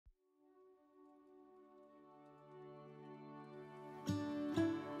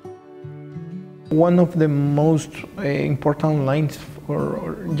One of the most important lines or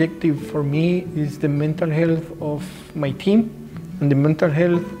objective for me is the mental health of my team and the mental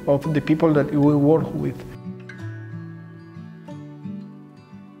health of the people that we work with.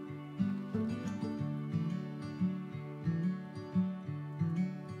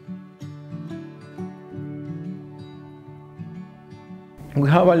 We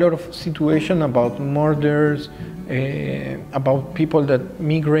have a lot of situations about murders, about people that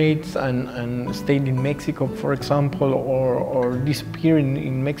migrate and stay in Mexico, for example, or disappear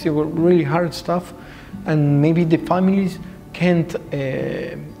in Mexico, really hard stuff. And maybe the families can't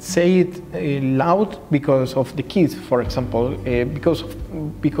say it loud because of the kids, for example,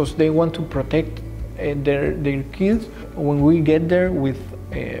 because they want to protect their kids. When we get there with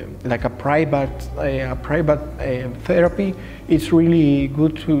like a private therapy, it's really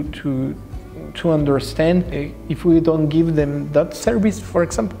good to understand. If we don't give them that service, for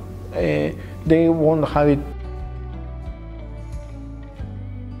example, they won't have it.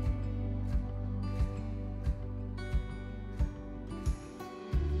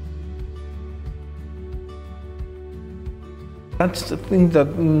 That's the thing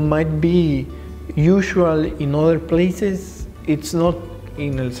that might be usual in other places. It's not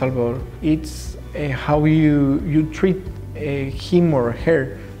in El Salvador. It's how you treat him or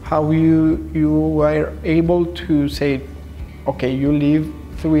her, how you are able to say, okay, you leave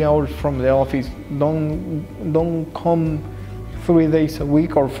 3 hours from the office, don't come 3 days a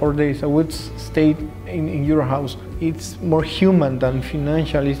week or 4 days a week, stay in your house. It's more human than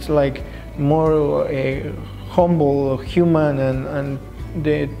financial. It's like more humble, human, and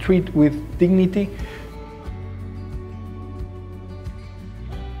they treat with dignity.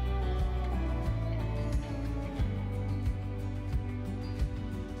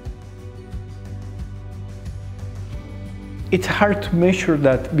 It's hard to measure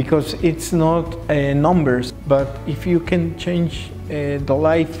that because it's not numbers, but if you can change the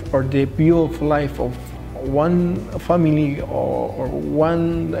life or the view of life of one family or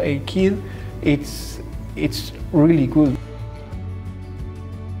one kid, it's really good.